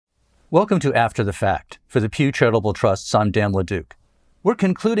Welcome to After the Fact. For the Pew Charitable Trusts, I'm Dan LeDuc. We're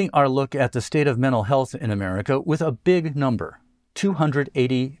concluding our look at the state of mental health in America with a big number,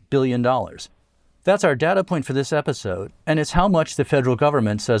 $280 billion. That's our data point for this episode, and it's how much the federal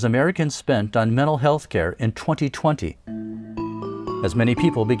government says Americans spent on mental health care in 2020, as many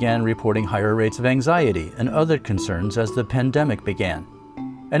people began reporting higher rates of anxiety and other concerns as the pandemic began.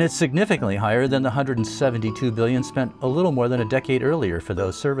 And it's significantly higher than the $172 billion spent a little more than a decade earlier for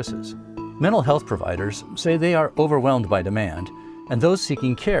those services. Mental health providers say they are overwhelmed by demand, and those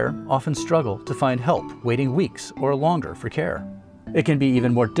seeking care often struggle to find help, waiting weeks or longer for care. It can be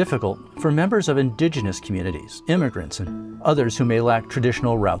even more difficult for members of Indigenous communities, immigrants, and others who may lack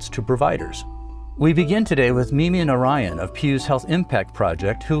traditional routes to providers. We begin today with Narayan of Pew's Health Impact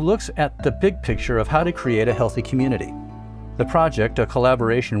Project, who looks at the big picture of how to create a healthy community. The project, a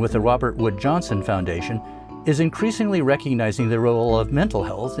collaboration with the Robert Wood Johnson Foundation, is increasingly recognizing the role of mental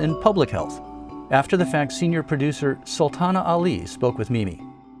health in public health. After the Fact senior producer Sultana Ali spoke with Mimi.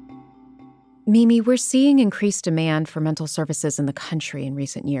 Mimi, we're seeing increased demand for mental services in the country in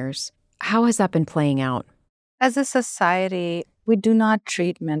recent years. How has that been playing out? As a society, we do not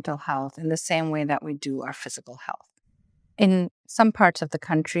treat mental health in the same way that we do our physical health. In some parts of the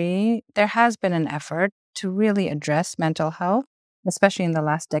country, there has been an effort to really address mental health, especially in the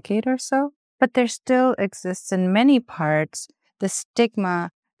last decade or so. But there still exists in many parts the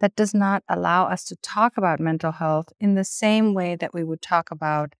stigma that does not allow us to talk about mental health in the same way that we would talk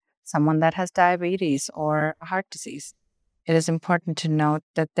about someone that has diabetes or heart disease. It is important to note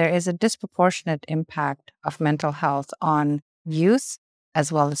that there is a disproportionate impact of mental health on youth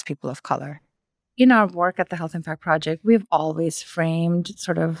as well as people of color. In our work at the Health Impact Project, we've always framed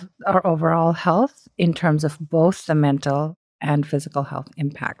sort of our overall health in terms of both the mental and physical health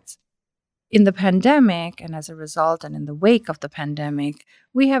impacts. In the pandemic, and as a result and in the wake of the pandemic,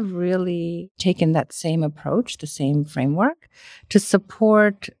 we have really taken that same approach, the same framework, to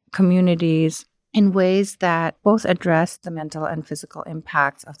support communities in ways that both address the mental and physical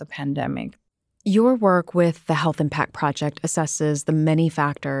impacts of the pandemic. Your work with the Health Impact Project assesses the many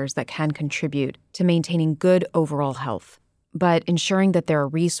factors that can contribute to maintaining good overall health, but ensuring that there are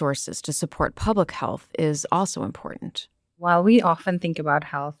resources to support public health is also important. While we often think about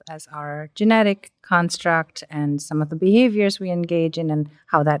health as our genetic construct and some of the behaviors we engage in and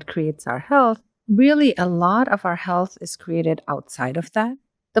how that creates our health, really a lot of our health is created outside of that.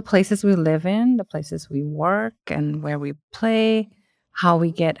 The places we live in, the places we work and where we play, how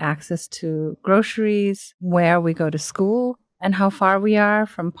we get access to groceries, where we go to school, and how far we are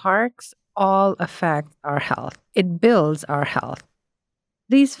from parks all affect our health. It builds our health.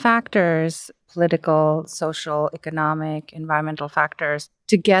 These factors, political, social, economic, environmental factors,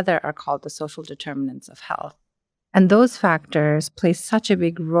 together are called the social determinants of health. And those factors play such a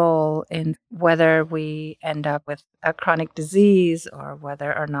big role in whether we end up with a chronic disease or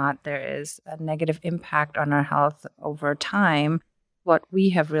whether or not there is a negative impact on our health over time. What we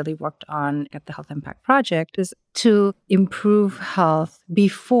have really worked on at the Health Impact Project is to improve health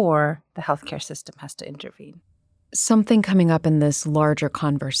before the healthcare system has to intervene. Something coming up in this larger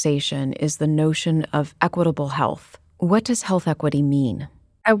conversation is the notion of equitable health. What does health equity mean?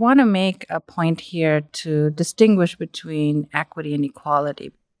 I want to make a point here to distinguish between equity and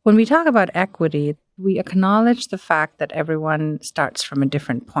equality. When we talk about equity, we acknowledge the fact that everyone starts from a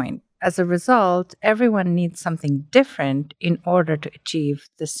different point. As a result, everyone needs something different in order to achieve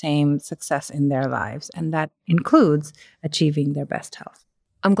the same success in their lives, and that includes achieving their best health.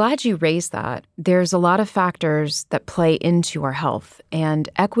 I'm glad you raised that. There's a lot of factors that play into our health, and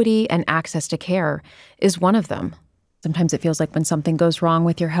equity and access to care is one of them. Sometimes it feels like when something goes wrong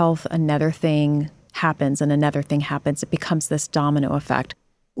with your health, another thing happens and another thing happens. It becomes this domino effect.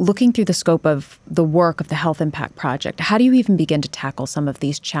 Looking through the scope of the work of the Health Impact Project, how do you even begin to tackle some of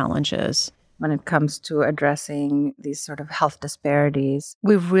these challenges? When it comes to addressing these sort of health disparities,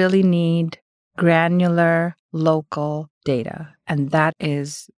 we really need granular, local data. And that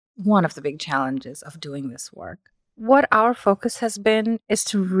is one of the big challenges of doing this work. What our focus has been is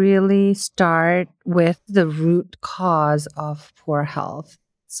to really start with the root cause of poor health.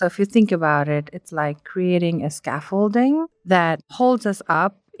 So if you think about it, it's like creating a scaffolding that holds us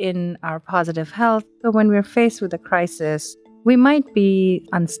up in our positive health. So when we're faced with a crisis, we might be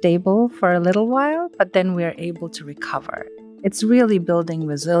unstable for a little while, but then we're able to recover. It's really building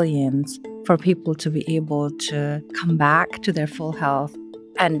resilience for people to be able to come back to their full health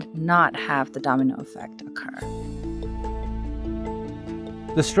and not have the domino effect occur.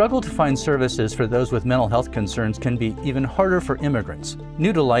 The struggle to find services for those with mental health concerns can be even harder for immigrants.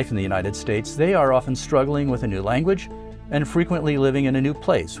 New to life in the United States, they are often struggling with a new language, and frequently living in a new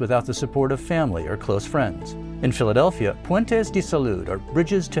place without the support of family or close friends. In Philadelphia, Puentes de Salud, or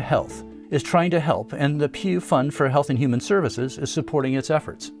Bridges to Health, is trying to help, and the Pew Fund for Health and Human Services is supporting its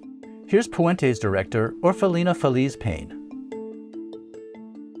efforts. Here's Puentes director Orfelina Feliz Payne.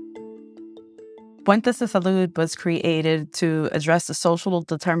 Puentes de Salud was created to address the social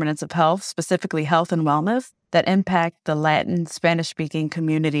determinants of health, specifically health and wellness, that impact the Latin, Spanish-speaking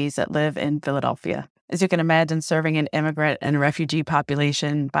communities that live in Philadelphia. As you can imagine, serving an immigrant and refugee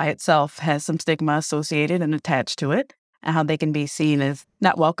population by itself has some stigma associated and attached to it, and how they can be seen as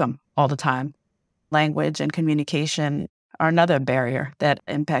not welcome all the time. Language and communication are another barrier that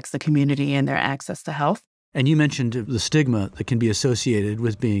impacts the community and their access to health. And you mentioned the stigma that can be associated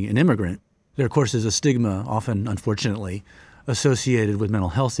with being an immigrant. There, of course, is a stigma, often, unfortunately, associated with mental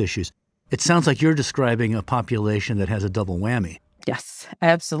health issues. It sounds like you're describing a population that has a double whammy. Yes,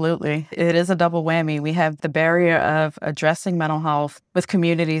 absolutely. It is a double whammy. We have the barrier of addressing mental health with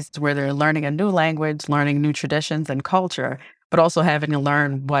communities where they're learning a new language, learning new traditions and culture, but also having to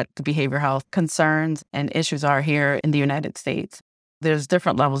learn what the behavioral health concerns and issues are here in the United States. There's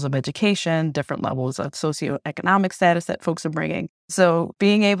different levels of education, different levels of socioeconomic status that folks are bringing. So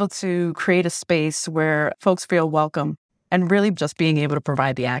being able to create a space where folks feel welcome and really just being able to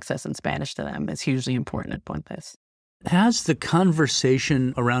provide the access in Spanish to them is hugely important at Puentes. Has the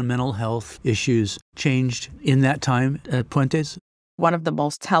conversation around mental health issues changed in that time at Puentes? One of the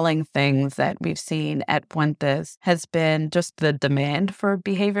most telling things that we've seen at Puentes has been just the demand for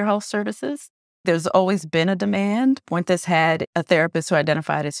behavioral health services. There's always been a demand. Puentes had a therapist who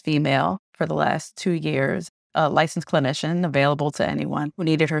identified as female for the last 2 years, a licensed clinician available to anyone who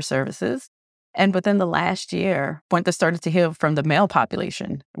needed her services. And within the last year, Puentes started to hear from the male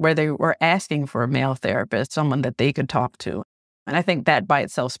population where they were asking for a male therapist, someone that they could talk to. And I think that by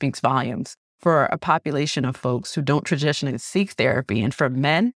itself speaks volumes for a population of folks who don't traditionally seek therapy. And for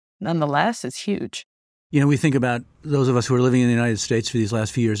men, nonetheless, it's huge. You know, we think about those of us who are living in the United States for these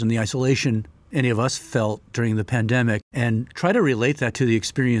last few years and the isolation any of us felt during the pandemic, and try to relate that to the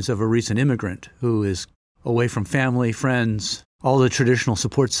experience of a recent immigrant who is away from family, friends, all the traditional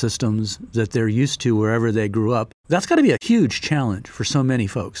support systems that they're used to wherever they grew up. That's got to be a huge challenge for so many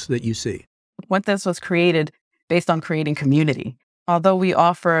folks that you see. Puentes was created based on creating community. Although we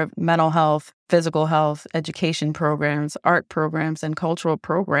offer mental health, physical health, education programs, art programs, and cultural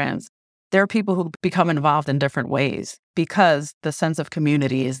programs, there are people who become involved in different ways because the sense of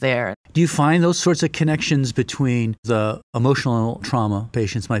community is there. Do you find those sorts of connections between the emotional trauma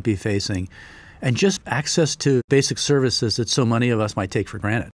patients might be facing and just access to basic services that so many of us might take for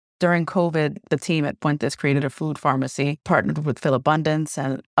granted? During COVID, the team at Puentes created a food pharmacy, partnered with Philabundance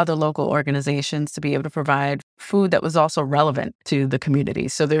and other local organizations to be able to provide food that was also relevant to the community.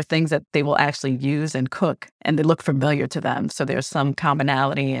 So there are things that they will actually use and cook, and they look familiar to them. So there's some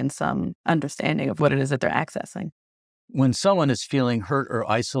commonality and some understanding of what it is that they're accessing. When someone is feeling hurt or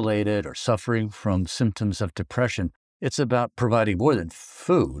isolated or suffering from symptoms of depression, it's about providing more than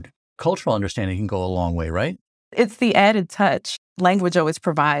food. Cultural understanding can go a long way, right? It's the added touch. Language always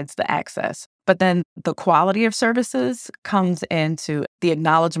provides the access, but then the quality of services comes into the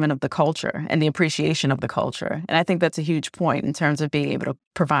acknowledgement of the culture and the appreciation of the culture. And I think that's a huge point in terms of being able to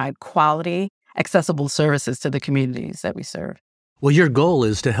provide quality, accessible services to the communities that we serve. Well, your goal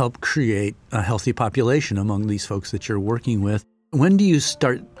is to help create a healthy population among these folks that you're working with. When do you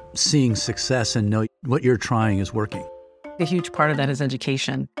start seeing success and know what you're trying is working? A huge part of that is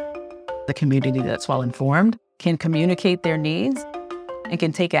education. The community that's well-informed can communicate their needs and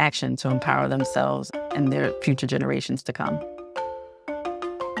can take action to empower themselves and their future generations to come.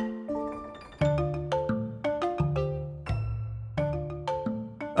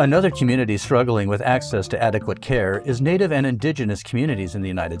 Another community struggling with access to adequate care is Native and Indigenous communities in the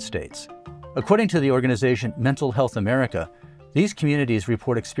United States. According to the organization Mental Health America, these communities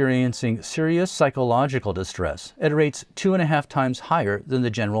report experiencing serious psychological distress at rates 2.5 times higher than the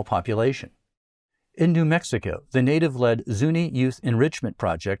general population. In New Mexico, the Native-led Zuni Youth Enrichment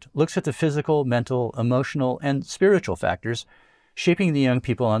Project looks at the physical, mental, emotional, and spiritual factors shaping the young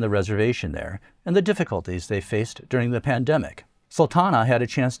people on the reservation there and the difficulties they faced during the pandemic. Sultana had a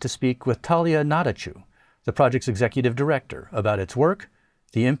chance to speak with Tahlia Natachu, the project's executive director, about its work,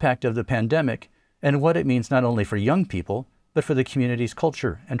 the impact of the pandemic, and what it means not only for young people, but for the community's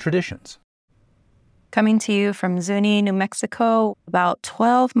culture and traditions. Coming to you from Zuni, New Mexico, about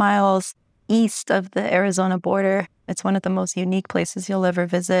 12 miles east of the Arizona border. It's one of the most unique places you'll ever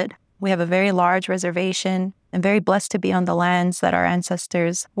visit. We have a very large reservation and very blessed to be on the lands that our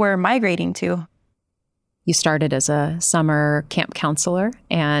ancestors were migrating to. You started as a summer camp counselor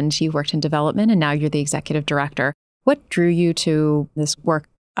and you worked in development, and now you're the executive director. What drew you to this work?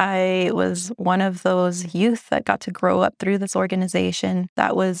 I was one of those youth that got to grow up through this organization.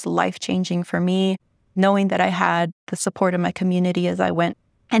 That was life-changing for me, knowing that I had the support of my community as I went,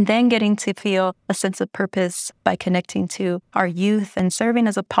 and then getting to feel a sense of purpose by connecting to our youth and serving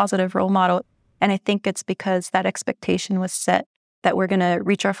as a positive role model. And I think it's because that expectation was set that we're going to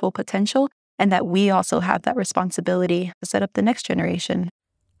reach our full potential and that we also have that responsibility to set up the next generation.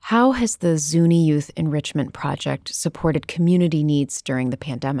 How has the Zuni Youth Enrichment Project supported community needs during the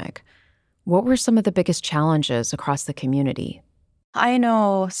pandemic? What were some of the biggest challenges across the community? I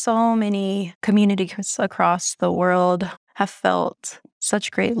know so many communities across the world have felt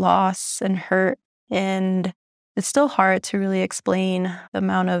such great loss and hurt, and it's still hard to really explain the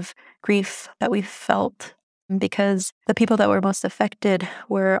amount of grief that we felt because the people that were most affected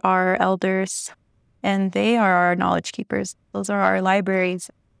were our elders, and they are our knowledge keepers. Those are our libraries.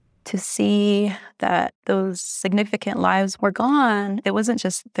 To see that those significant lives were gone, it wasn't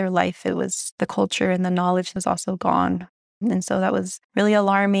just their life, it was the culture and the knowledge was also gone. And so that was really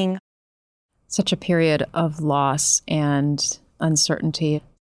alarming. Such a period of loss and uncertainty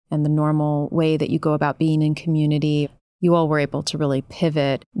and the normal way that you go about being in community. You all were able to really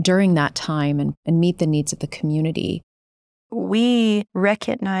pivot during that time and meet the needs of the community. We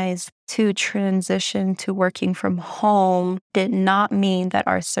recognized to transition to working from home did not mean that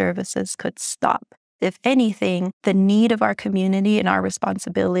our services could stop. If anything, the need of our community and our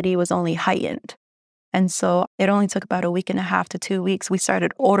responsibility was only heightened. And so it only took about a week and a half to 2 weeks. We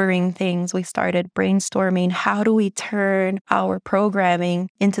started ordering things. We started brainstorming. How do we turn our programming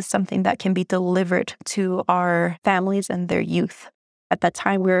into something that can be delivered to our families and their youth? At that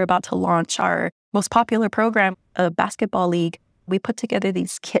time, we were about to launch our most popular program, a basketball league. We put together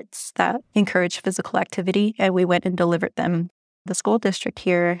these kits that encourage physical activity, and we went and delivered them. The school district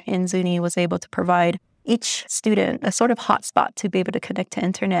here in Zuni was able to provide each student a sort of hotspot to be able to connect to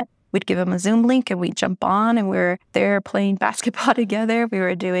internet. We'd give them a Zoom link and we'd jump on and we were there playing basketball together. We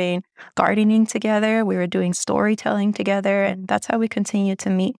were doing gardening together. We were doing storytelling together. And that's how we continue to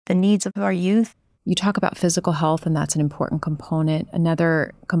meet the needs of our youth. You talk about physical health, and that's an important component.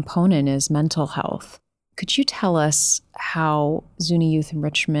 Another component is mental health. Could you tell us how Zuni Youth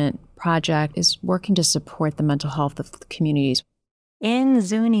Enrichment Project is working to support the mental health of the communities? In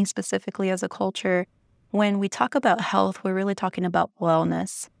Zuni specifically as a culture, when we talk about health, we're really talking about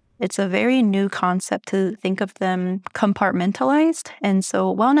wellness. It's a very new concept to think of them compartmentalized. And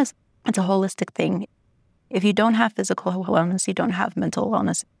so wellness, it's a holistic thing. If you don't have physical wellness, you don't have mental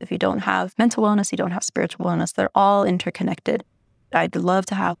wellness. If you don't have mental wellness, you don't have spiritual wellness. They're all interconnected. I'd love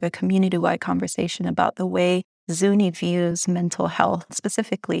to have a community-wide conversation about the way Zuni views mental health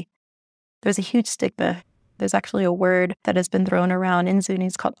specifically. There's a huge stigma. There's actually a word that has been thrown around in Zuni.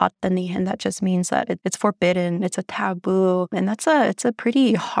 It's called atani, and that just means that it's forbidden, it's a taboo, and it's a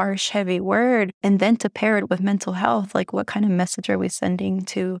pretty harsh, heavy word. And then to pair it with mental health, like what kind of message are we sending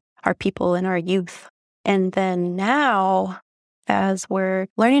to our people and our youth? And then now, as we're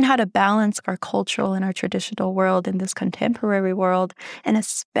learning how to balance our cultural and our traditional world in this contemporary world, and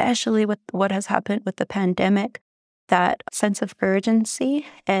especially with what has happened with the pandemic, that sense of urgency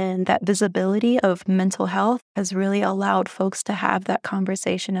and that visibility of mental health has really allowed folks to have that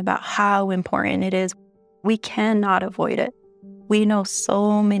conversation about how important it is. We cannot avoid it. We know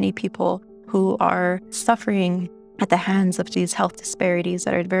so many people who are suffering at the hands of these health disparities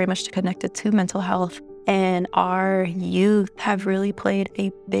that are very much connected to mental health. And our youth have really played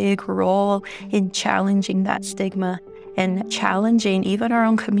a big role in challenging that stigma and challenging even our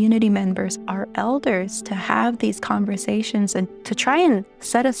own community members, our elders, to have these conversations and to try and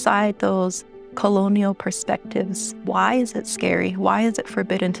set aside those colonial perspectives. Why is it scary? Why is it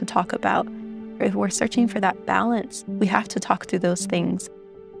forbidden to talk about? If we're searching for that balance, we have to talk through those things.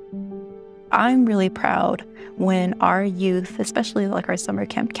 I'm really proud when our youth, especially like our summer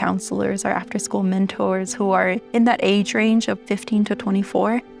camp counselors, our after-school mentors who are in that age range of 15 to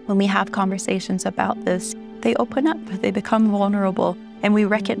 24, when we have conversations about this, they open up, they become vulnerable, and we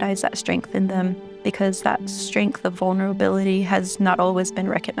recognize that strength in them because that strength of vulnerability has not always been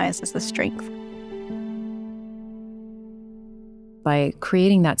recognized as a strength. By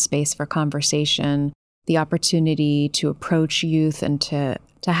creating that space for conversation, the opportunity to approach youth and to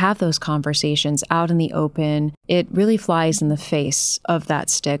have those conversations out in the open, it really flies in the face of that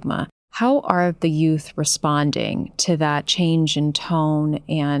stigma. How are the youth responding to that change in tone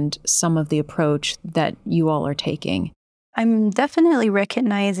and some of the approach that you all are taking? I'm definitely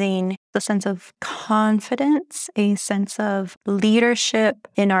recognizing the sense of confidence, a sense of leadership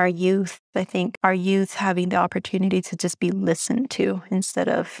in our youth. I think our youth having the opportunity to just be listened to instead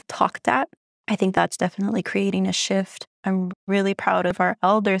of talked at I think that's definitely creating a shift. I'm really proud of our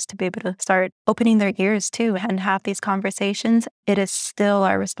elders to be able to start opening their ears too and have these conversations. It is still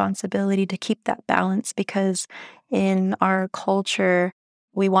our responsibility to keep that balance because in our culture,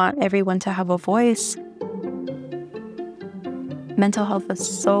 we want everyone to have a voice. Mental health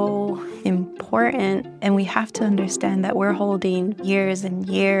is so important, and we have to understand that we're holding years and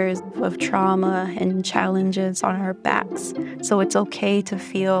years of trauma and challenges on our backs. So it's okay to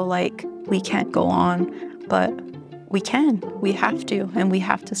feel like we can't go on, but we can, we have to, and we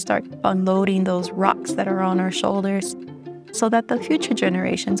have to start unloading those rocks that are on our shoulders so that the future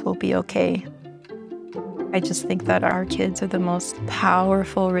generations will be okay. I just think that our kids are the most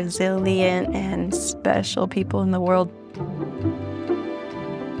powerful, resilient, and special people in the world.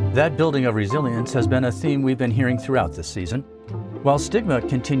 That building of resilience has been a theme we've been hearing throughout this season. While stigma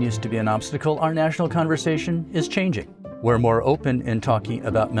continues to be an obstacle, our national conversation is changing. We're more open in talking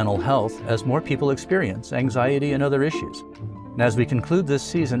about mental health as more people experience anxiety and other issues. And as we conclude this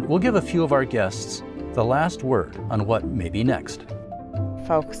season, we'll give a few of our guests the last word on what may be next.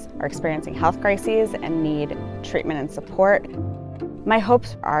 Folks are experiencing health crises and need treatment and support. My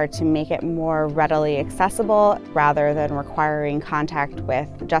hopes are to make it more readily accessible rather than requiring contact with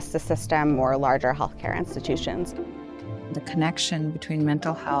the justice system or larger healthcare institutions. The connection between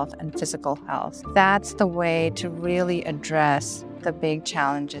mental health and physical health, that's the way to really address the big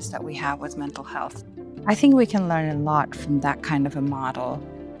challenges that we have with mental health. I think we can learn a lot from that kind of a model.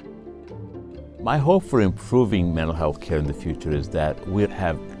 My hope for improving mental health care in the future is that we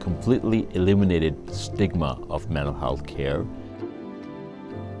have completely eliminated stigma of mental health care.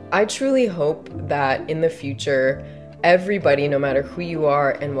 I truly hope that in the future, everybody, no matter who you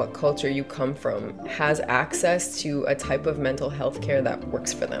are and what culture you come from, has access to a type of mental health care that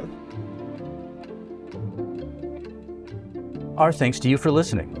works for them. Our thanks to you for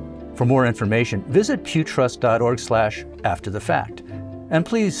listening. For more information, visit pewtrust.org/afterthefact. And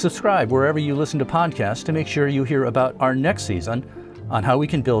please subscribe wherever you listen to podcasts to make sure you hear about our next season on how we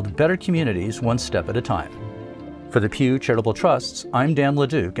can build better communities one step at a time. For the Pew Charitable Trusts, I'm Dan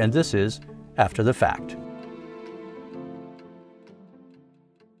LeDuc, and this is After the Fact.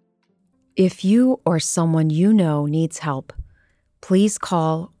 If you or someone you know needs help, please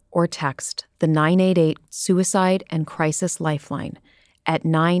call or text the 988 Suicide and Crisis Lifeline at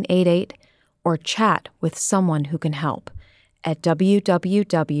 988 or chat with someone who can help at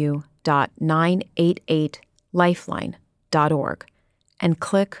www.988lifeline.org and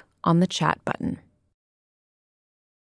click on the chat button.